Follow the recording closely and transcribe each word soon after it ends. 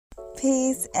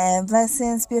Peace and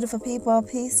blessings, beautiful people.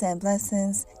 Peace and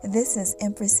blessings. This is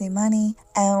Empress Imani,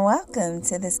 and welcome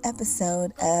to this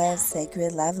episode of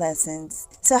Sacred Love Lessons.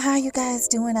 So how are you guys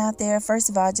doing out there? First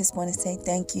of all, I just want to say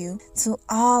thank you to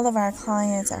all of our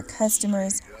clients, our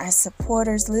customers, our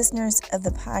supporters, listeners of the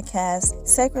podcast,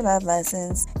 Sacred Love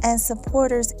Lessons, and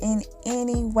supporters in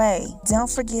any way. Don't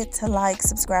forget to like,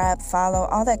 subscribe, follow,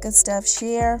 all that good stuff,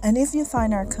 share. And if you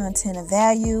find our content of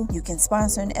value, you can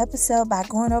sponsor an episode by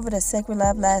going over to Sacred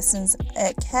Love Lessons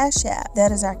at Cash App.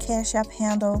 That is our Cash App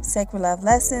handle, Sacred Love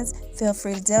Lessons. Feel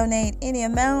free to donate any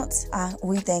amount.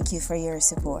 We thank you for your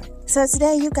support. So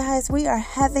today, you guys, we are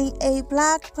having a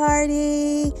block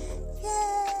party.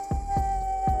 Yay!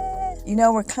 You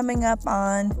know, we're coming up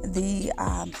on the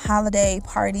holiday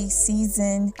party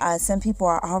season. Some people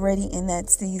are already in that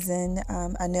season.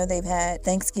 I know they've had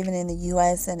Thanksgiving in the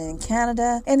U.S. and in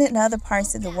Canada and in other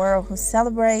parts of the world who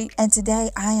celebrate. And today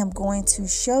I am going to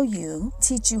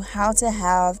teach you how to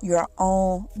have your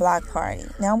own block party.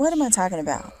 Now, what am I talking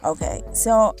about? Okay,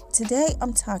 so today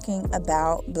I'm talking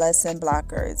about blessing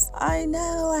blockers. I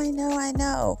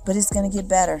know, but it's going to get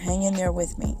better. Hang in there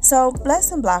with me. So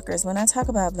blessing blockers, when I talk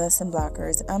about blessing blockers,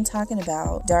 I'm talking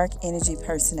about dark energy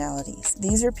personalities.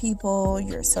 These are people,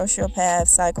 your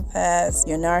sociopaths, psychopaths,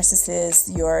 your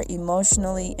narcissists, your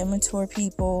emotionally immature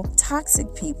people,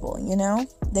 toxic people, you know?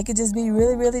 They could just be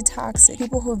really, really toxic.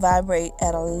 People who vibrate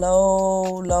at a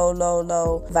low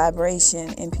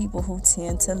vibration, and people who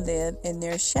tend to live in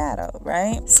their shadow,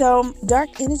 right? So dark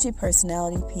energy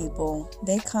personality people,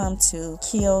 they come to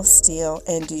kill, steal,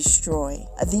 and destroy.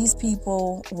 These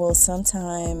people will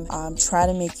sometimes try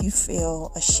to make you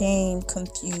feel ashamed,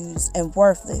 confused, and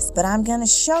worthless. But I'm going to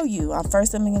show you.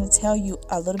 First, I'm going to tell you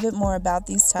a little bit more about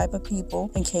these type of people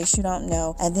in case you don't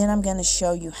know. And then I'm going to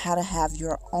show you how to have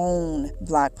your own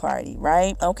block party,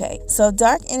 right? Okay, so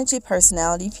dark energy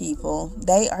personality people,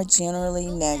 they are generally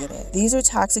negative. These are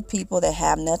toxic people that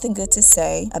have nothing good to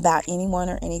say about anyone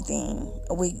or anything.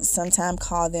 We sometimes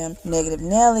call them negative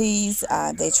Nellies.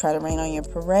 They try to rain on your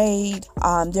parade.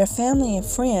 Their family and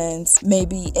friends may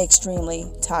be extremely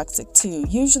toxic too.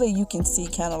 Usually you can see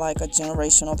kind of like a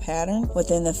generational pattern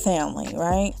within the family,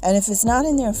 right? And if it's not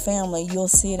in their family, you'll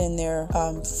see it in their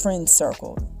friend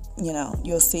circle. You know,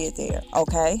 you'll see it there.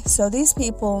 Okay, so these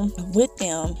people, with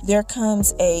them, there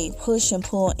comes a push and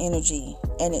pull energy,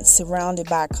 and it's surrounded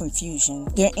by confusion.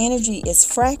 Their energy is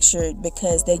fractured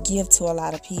because they give to a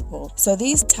lot of people. So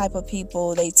these type of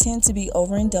people, they tend to be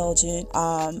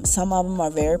overindulgent. Some of them are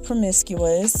very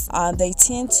promiscuous. They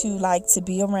tend to like to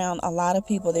be around a lot of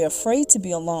people. They're afraid to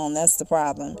be alone. That's the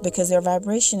problem, because their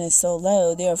vibration is so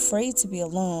low. They're afraid to be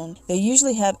alone. They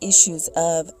usually have issues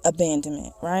of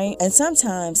abandonment, right? And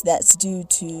sometimes that's due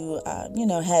to,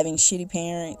 having shitty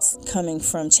parents, coming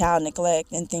from child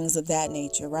neglect and things of that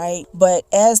nature, right? But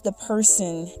as the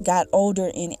person got older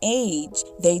in age,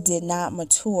 they did not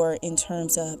mature in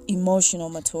terms of emotional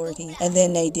maturity, and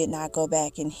then they did not go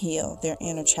back and heal their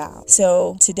inner child.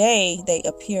 So today they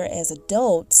appear as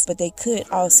adults, but they could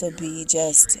also be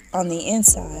just on the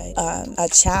inside, a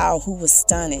child who was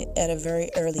stunted at a very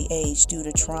early age due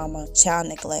to trauma, child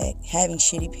neglect, having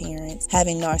shitty parents,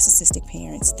 having narcissistic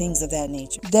parents, things of that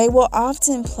nature. They will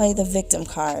often play the victim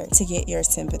card to get your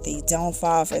sympathy. Don't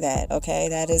fall for that, okay?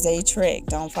 That is a trick.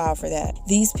 Don't fall for that.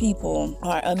 These people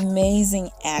are amazing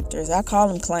actors. I call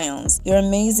them clowns. They're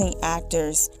amazing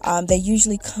actors. They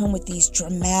usually come with these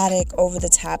dramatic,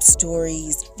 over-the-top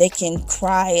stories. They can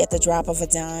cry at the drop of a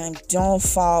dime. Don't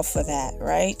fall for that,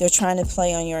 right? They're trying to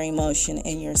play on your emotion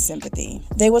and your sympathy.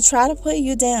 They will try to put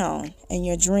you down in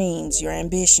your dreams, your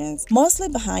ambitions, mostly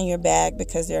behind your back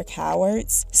because they're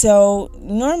cowards. So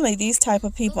normally these type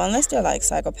of people, unless they're like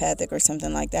psychopathic or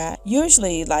something like that,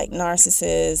 usually like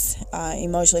narcissists,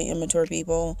 emotionally immature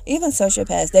people, even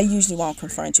sociopaths, they usually won't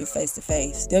confront you face to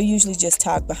face. They'll usually just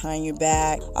talk behind your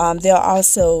back. They'll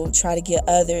also try to get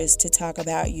others to talk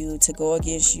about you, to go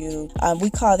against you. We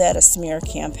call that a smear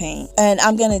campaign. And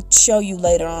I'm going to show you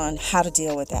later on how to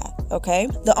deal with that, okay?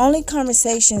 The only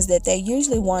conversations that they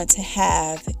usually want to have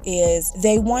is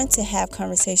they want to have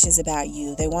conversations about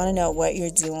you. They want to know what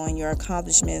you're doing, your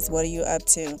accomplishments, what are you up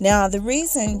to. Now, the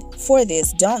reason for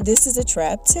this is a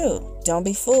trap too. Don't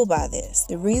be fooled by this.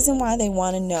 The reason why they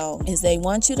want to know is they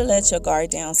want you to let your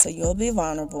guard down so you'll be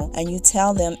vulnerable and you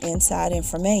tell them inside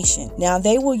information. Now,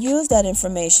 they will use that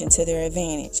information to their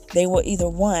advantage. They will either,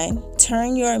 one,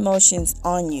 turn your emotions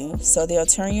on you. So they'll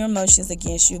turn your emotions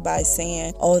against you by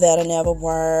saying, oh, that'll never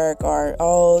work, or,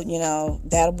 oh,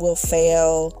 that will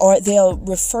fail. Or they'll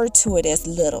refer to it as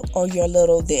little, or you're a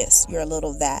little this, you're a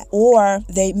little that. Or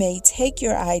they may take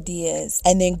your ideas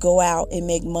and then go out and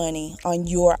make money on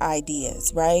your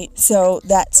ideas, right? So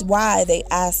that's why they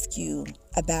ask you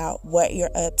about what you're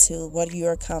up to, what are you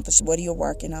accomplishing, what are you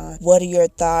working on, what are your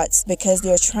thoughts, because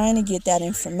they're trying to get that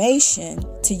information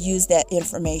to use that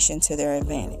information to their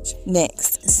advantage.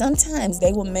 Next, sometimes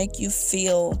they will make you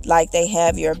feel like they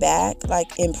have your back,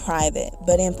 like in private,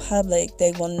 but in public,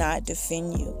 they will not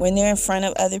defend you. When they're in front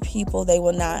of other people, they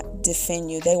will not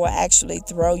defend you. They will actually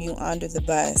throw you under the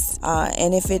bus.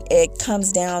 And if it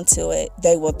comes down to it,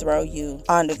 they will throw you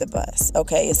under the bus.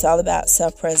 Okay, it's all about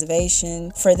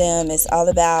self-preservation for them. It's all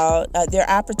about they're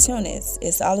opportunists.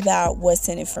 It's all about what's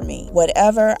in it for me.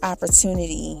 Whatever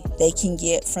opportunity they can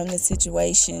get from the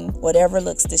situation, whatever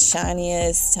looks the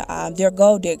shiniest, they're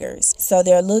gold diggers. So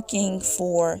they're looking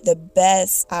for the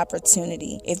best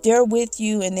opportunity. If they're with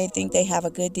you and they think they have a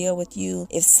good deal with you,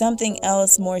 if something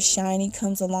else more shiny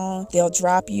comes along, they'll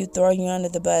drop you, throw you under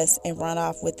the bus, and run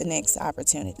off with the next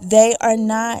opportunity. They are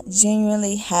not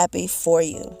genuinely happy for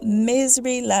you.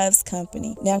 Misery loves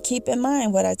company. Now keep in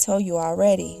mind what I told you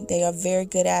already. They are very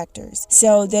good actors.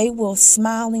 So they will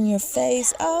smile in your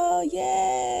face. Oh,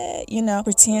 yeah.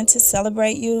 Pretend to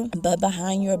celebrate you, but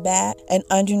behind your back and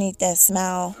underneath that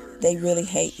smile, they really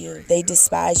hate you. They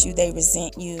despise you. They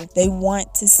resent you. They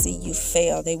want to see you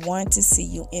fail. They want to see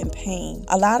you in pain.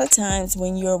 A lot of times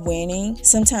when you're winning,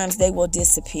 sometimes they will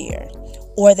disappear.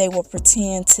 Or they will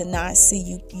pretend to not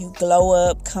see you glow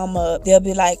up, come up. They'll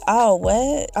be like, oh,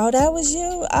 what? Oh, that was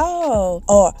you? Oh.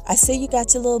 Or I see you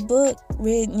got your little book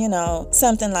written,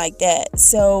 something like that.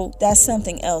 So that's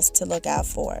something else to look out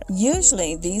for.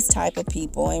 Usually these type of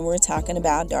people, and we're talking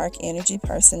about dark energy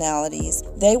personalities,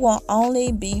 they will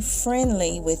only be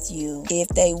friendly with you if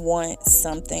they want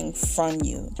something from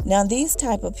you. Now, these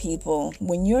type of people,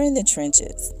 when you're in the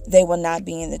trenches, they will not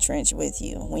be in the trench with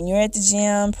you. When you're at the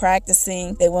gym practicing,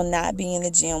 they will not be in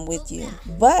the gym with you.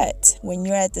 But when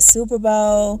you're at the Super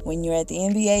Bowl, when you're at the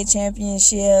NBA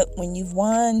championship, when you've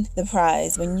won the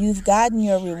prize, when you've gotten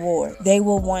your reward, they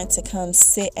will want to come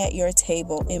sit at your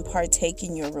table and partake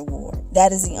in your reward.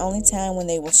 That is the only time when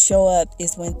they will show up,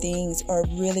 is when things are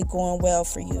really going well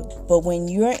for you. But when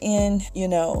you're in,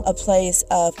 a place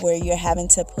of where you're having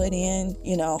to put in,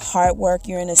 hard work,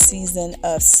 you're in a season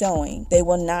of sowing, they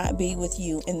will not be with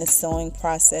you in the sowing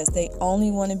process. They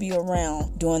only want to be around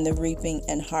during the reaping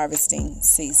and harvesting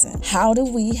season. How do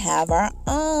we have our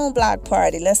own block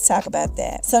party? Let's talk about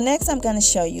that. So next I'm going to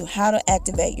show you how to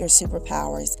activate your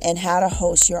superpowers and how to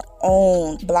host your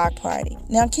own block party.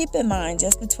 Now keep in mind,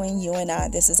 just between you and I,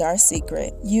 this is our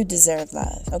secret. You deserve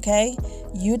love, okay?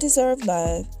 You deserve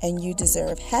love and you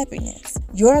deserve happiness.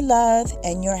 Your love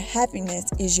and your happiness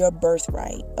is your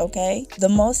birthright, okay? The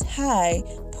Most High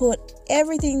put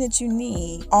everything that you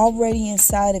need already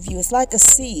inside of you. It's like a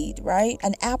seed, right?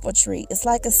 An apple tree. It's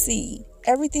like a seed.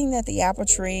 Everything that the apple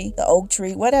tree, the oak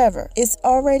tree, whatever, it's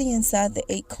already inside the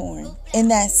acorn in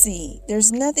that seed.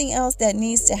 There's nothing else that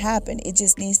needs to happen. It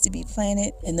just needs to be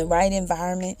planted in the right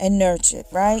environment and nurtured,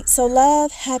 right? So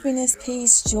love, happiness,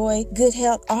 peace, joy, good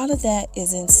health, all of that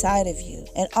is inside of you.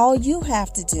 And all you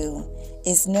have to do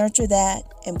is nurture that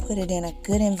and put it in a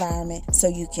good environment so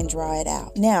you can draw it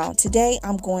out. Now, today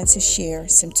I'm going to share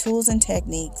some tools and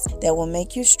techniques that will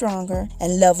make you stronger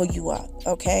and level you up,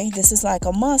 okay? This is like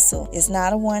a muscle. It's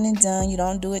not a one and done. You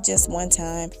don't do it just one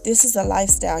time. This is a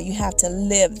lifestyle. You have to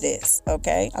live this,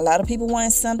 okay? A lot of people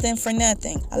want something for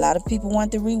nothing. A lot of people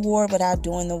want the reward without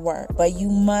doing the work, but you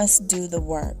must do the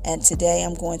work. And today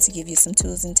I'm going to give you some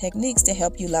tools and techniques to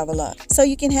help you level up so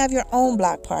you can have your own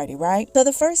block party, right? So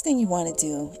the first thing you want to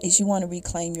do is you want to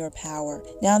reclaim your power.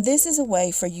 Now, this is a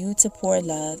way for you to pour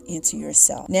love into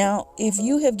yourself. Now, if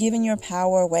you have given your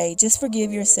power away, just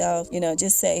forgive yourself.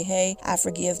 Just say, hey, I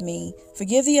forgive me.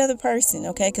 Forgive the other person,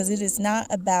 okay? Because it is not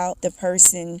about the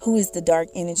person who is the dark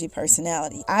energy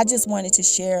personality. I just wanted to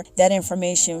share that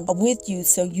information with you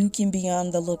so you can be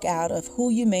on the lookout of who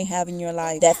you may have in your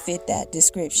life that fit that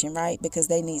description, right? Because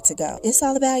they need to go. It's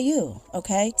all about you,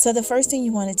 okay? So the first thing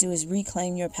you want to do is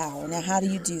reclaim your power. Now, how do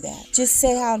you do that? Just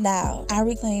say out loud, I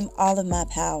reclaim all of my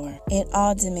power in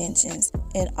all dimensions.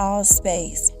 in all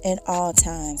space, in all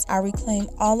times. I reclaim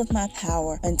all of my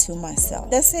power unto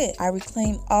myself. That's it. I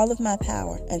reclaim all of my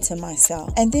power unto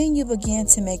myself. And then you begin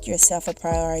to make yourself a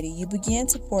priority. You begin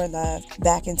to pour love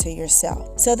back into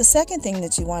yourself. So the second thing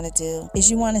that you want to do is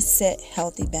you want to set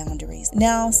healthy boundaries.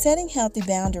 Now, setting healthy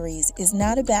boundaries is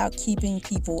not about keeping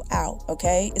people out,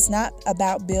 okay? It's not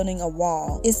about building a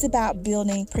wall. It's about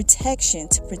building protection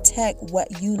to protect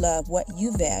what you love, what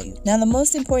you value. Now, the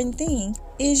most important thing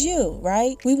is you,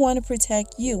 right? We want to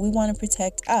protect you. We want to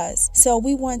protect us. So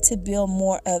we want to build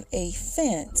more of a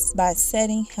fence by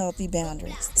setting healthy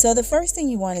boundaries. So the first thing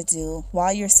you want to do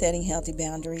while you're setting healthy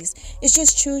boundaries is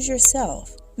just choose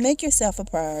yourself. Make yourself a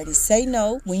priority. Say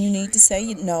no when you need to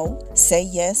say no. Say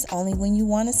yes only when you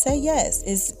want to say yes.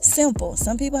 It's simple.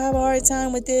 Some people have a hard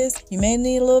time with this. You may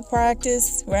need a little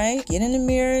practice, right? Get in the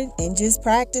mirror and just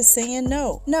practice saying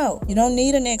no. No, you don't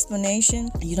need an explanation.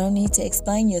 You don't need to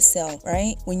explain yourself,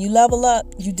 right? When you level up,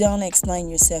 you don't explain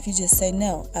yourself. You just say,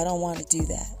 no, I don't want to do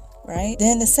that. Right?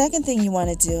 Then the second thing you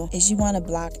want to do is you want to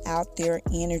block out their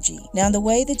energy. Now, the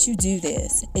way that you do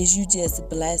this is you just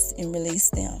bless and release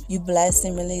them. You bless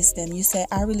and release them. You say,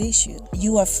 I release you.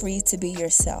 You are free to be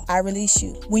yourself. I release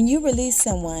you. When you release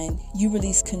someone, you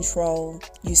release control.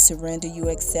 You surrender. You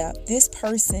accept. This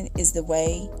person is the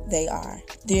way they are.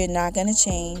 They're not going to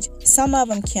change. Some of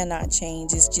them cannot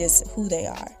change. It's just who they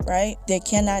are, right? They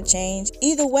cannot change.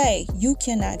 Either way, you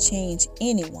cannot change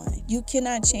anyone. You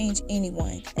cannot change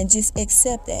anyone. And just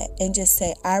accept that and just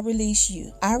say, I release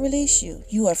you. I release you.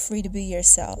 You are free to be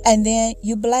yourself. And then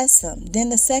you bless them. Then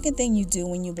the second thing you do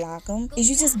when you block them is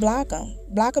you just block them.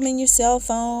 Block them in your cell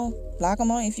phone. Block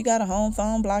them on, if you got a home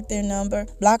phone, block their number.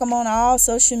 Block them on all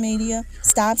social media.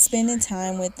 Stop spending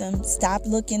time with them. Stop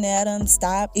looking at them.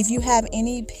 Stop. If you have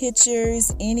any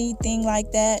pictures, anything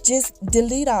like that, just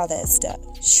delete all that stuff.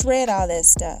 Shred all that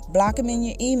stuff. Block them in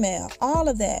your email. All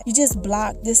of that. You just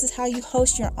block. This is how you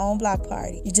host your own block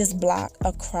party. You just block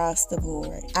across the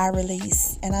board. I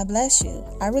release and I bless you.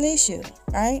 I release you.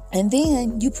 Right? And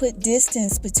then you put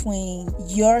distance between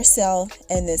yourself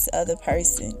and this other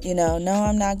person. You know, no,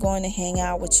 I'm not going to hang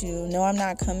out with you. No, I'm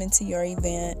not coming to your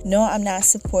event. No, I'm not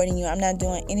supporting you. I'm not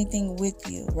doing anything with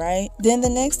you, right? Then the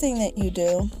next thing that you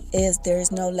do is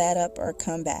there's no let up or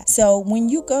comeback. So when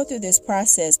you go through this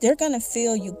process, they're going to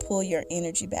feel you pull your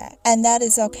energy back. And that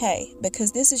is okay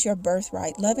because this is your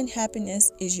birthright. Love and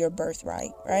happiness is your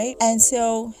birthright, right? And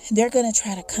so they're going to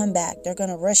try to come back. They're going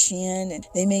to rush in and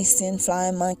they may send flying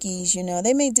monkeys, you know,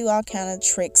 they may do all kind of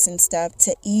tricks and stuff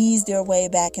to ease their way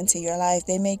back into your life.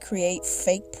 They may create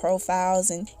fake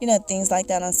profiles and, you know, things like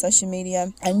that on social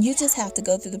media. And you just have to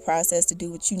go through the process to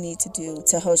do what you need to do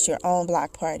to host your own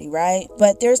block party, right?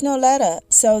 But there's no let up.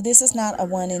 So this is not a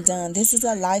one and done. This is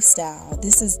a lifestyle.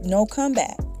 This is no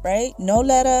comeback, right? No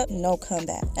let up, no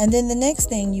comeback. And then the next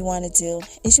thing you want to do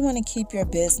is you want to keep your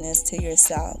business to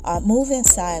yourself. Move in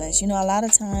silence. You know, a lot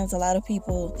of times, a lot of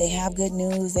people, they have good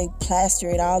news. They plaster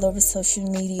it all over social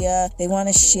media. They want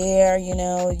to share, you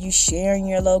know, you sharing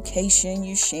your location,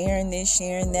 you sharing this,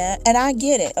 sharing that. And I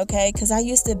get it, okay? Because I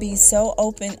used to be so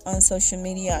open on social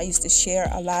media. I used to share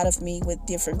a lot of me with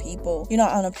different people, you know,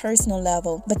 on a personal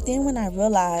level. But then when I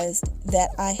realized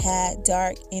that I had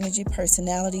dark energy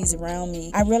personalities around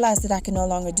me, I realized that I could no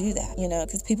longer do that, you know,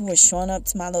 because people were showing up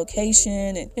to my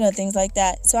location and, you know, things like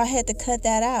that. So I had to cut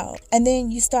that out. And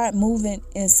then you start moving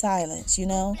in silence, you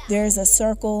know. There's a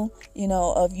circle, you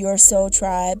know, of your soul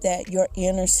tribe, that your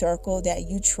inner circle that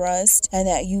you trust and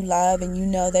that you love, and you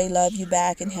know they love you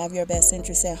back and have your best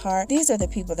interests at heart. These are the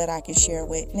people that I can share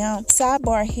with. Now,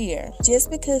 sidebar here, just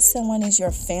because someone is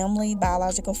your family,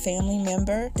 biological family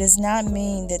member, does not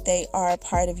mean that they are a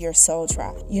part of your soul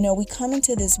tribe. You know, we come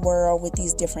into this world with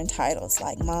these different titles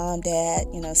like mom, dad,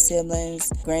 you know,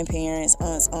 siblings, grandparents,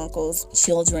 aunts, uncles,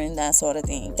 children, that sort of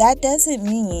thing. That doesn't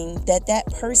mean that that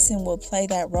person will play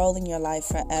that role in your life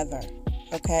forever.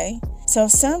 Okay? So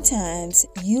sometimes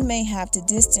you may have to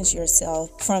distance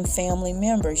yourself from family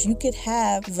members. You could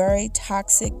have very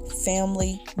toxic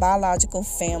family, biological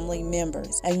family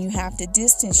members, and you have to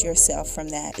distance yourself from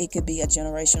that. It could be a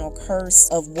generational curse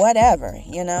of whatever,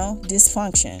 you know,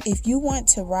 dysfunction. If you want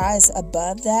to rise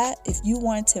above that, if you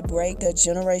want to break the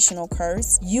generational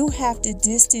curse, you have to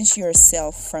distance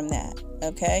yourself from that.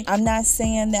 Okay? I'm not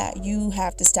saying that you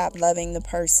have to stop loving the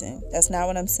person. That's not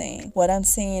what I'm saying. What I'm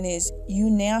saying is you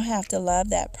now have to love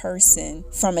that person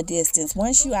from a distance.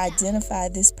 Once you identify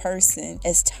this person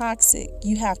as toxic,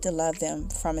 you have to love them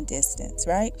from a distance,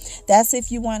 right? That's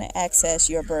if you want to access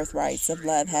your birthrights of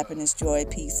love, happiness, joy,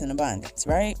 peace, and abundance,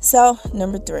 right? So,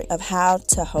 number 3 of how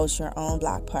to host your own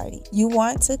block party. You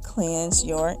want to cleanse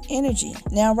your energy.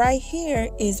 Now, right here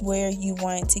is where you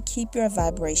want to keep your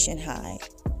vibration high.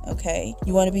 Okay,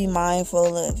 you want to be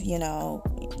mindful of,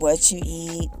 what you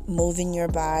eat, moving your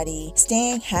body,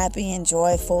 staying happy and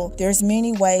joyful. There's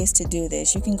many ways to do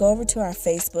this. You can go over to our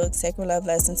Facebook, Sacred Love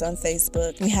Lessons on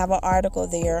Facebook. We have an article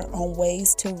there on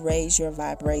ways to raise your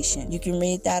vibration. You can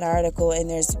read that article, and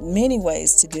there's many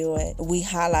ways to do it. We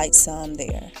highlight some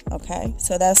there. Okay,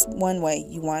 so that's one way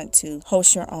you want to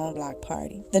host your own block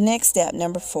party. The next step,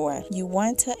 number 4, you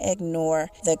want to ignore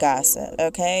the gossip.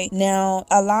 Okay, now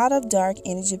a lot of dark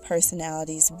energy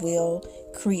personalities will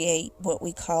create what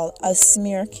we call a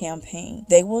smear campaign.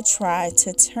 They will try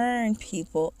to turn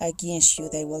people against you.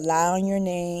 They will lie on your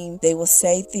name. They will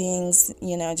say things,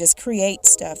 just create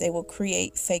stuff. They will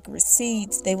create fake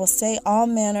receipts. They will say all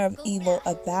manner of evil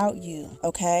about you,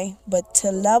 okay? But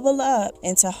to level up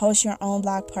and to host your own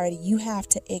block party, you have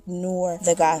to ignore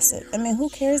the gossip. I mean, who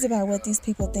cares about what these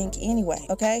people think anyway,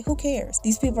 okay? Who cares?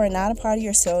 These people are not a part of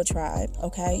your soul tribe,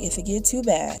 okay? If it get too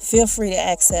bad, feel free to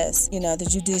access, the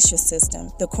judicial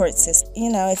system, the court system.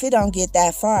 If it don't get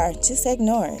that far, just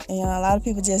ignore it. A lot of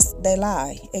people they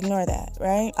lie. Ignore that,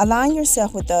 right? Align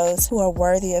yourself with those who are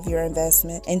worthy of your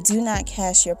investment, and do not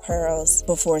cast your pearls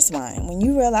before swine. When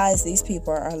you realize these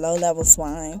people are low-level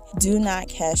swine, do not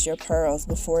cast your pearls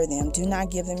before them. Do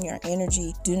not give them your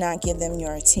energy. Do not give them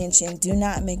your attention. Do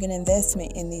not make an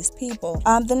investment in these people.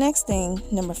 The next thing,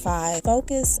 number 5,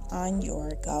 focus on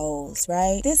your goals,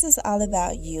 right? This is all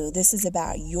about you. This is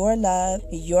about your love,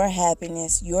 your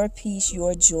happiness, your peace,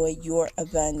 your joy, your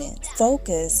abundance.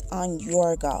 Focus on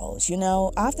your goals.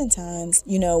 Oftentimes,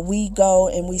 we go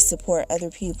and we support other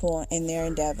people in their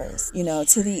endeavors,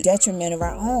 to the detriment of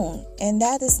our own. And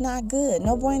that is not good.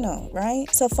 No bueno, right?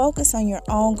 So focus on your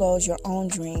own goals, your own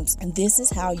dreams. And this is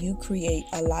how you create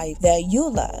a life that you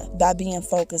love, by being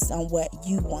focused on what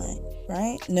you want.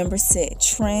 Right? Number 6,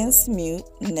 transmute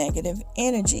negative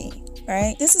energy.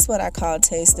 Right? This is what I call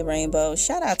taste the rainbow.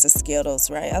 Shout out to Skittles,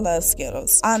 right? I love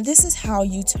Skittles. This is how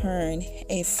you turn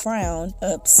a frown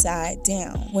upside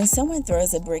down. When someone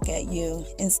throws a brick at you,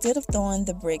 instead of throwing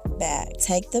the brick back,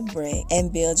 take the brick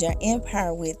and build your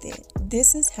empire with it.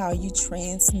 This is how you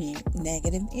transmute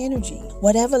negative energy.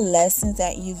 Whatever lessons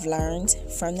that you've learned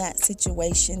from that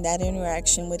situation, that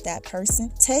interaction with that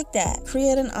person, take that.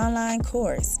 Create an online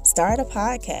course. Start a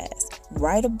podcast.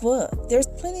 Write a book. There's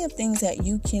plenty of things that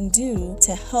you can do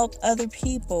to help other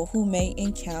people who may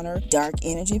encounter dark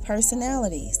energy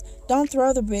personalities. Don't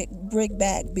throw the brick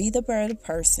back. Be the better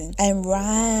person and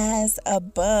rise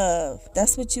above.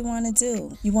 That's what you want to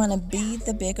do. You want to be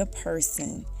the bigger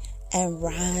person and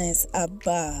rise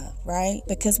above, right?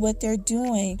 Because what they're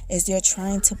doing is they're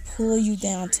trying to pull you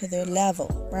down to their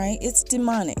level, right? It's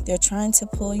demonic. They're trying to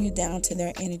pull you down to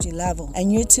their energy level,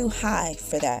 and you're too high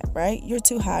for that, right? You're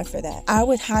too high for that. I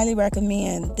would highly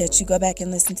recommend that you go back and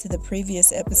listen to the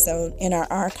previous episode in our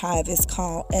archive. It's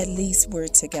called At Least We're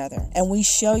Together. And we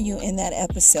show you in that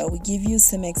episode, we give you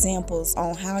some examples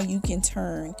on how you can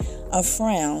turn a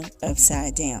frown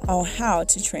upside down, on how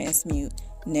to transmute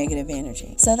negative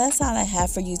energy. So that's all I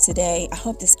have for you today. I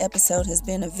hope this episode has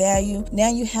been of value. Now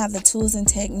you have the tools and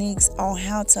techniques on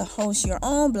how to host your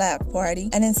own block party.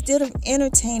 And instead of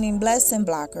entertaining blessing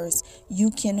blockers,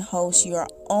 you can host your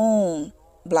own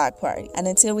block party. And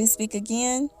until we speak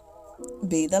again,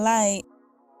 be the light.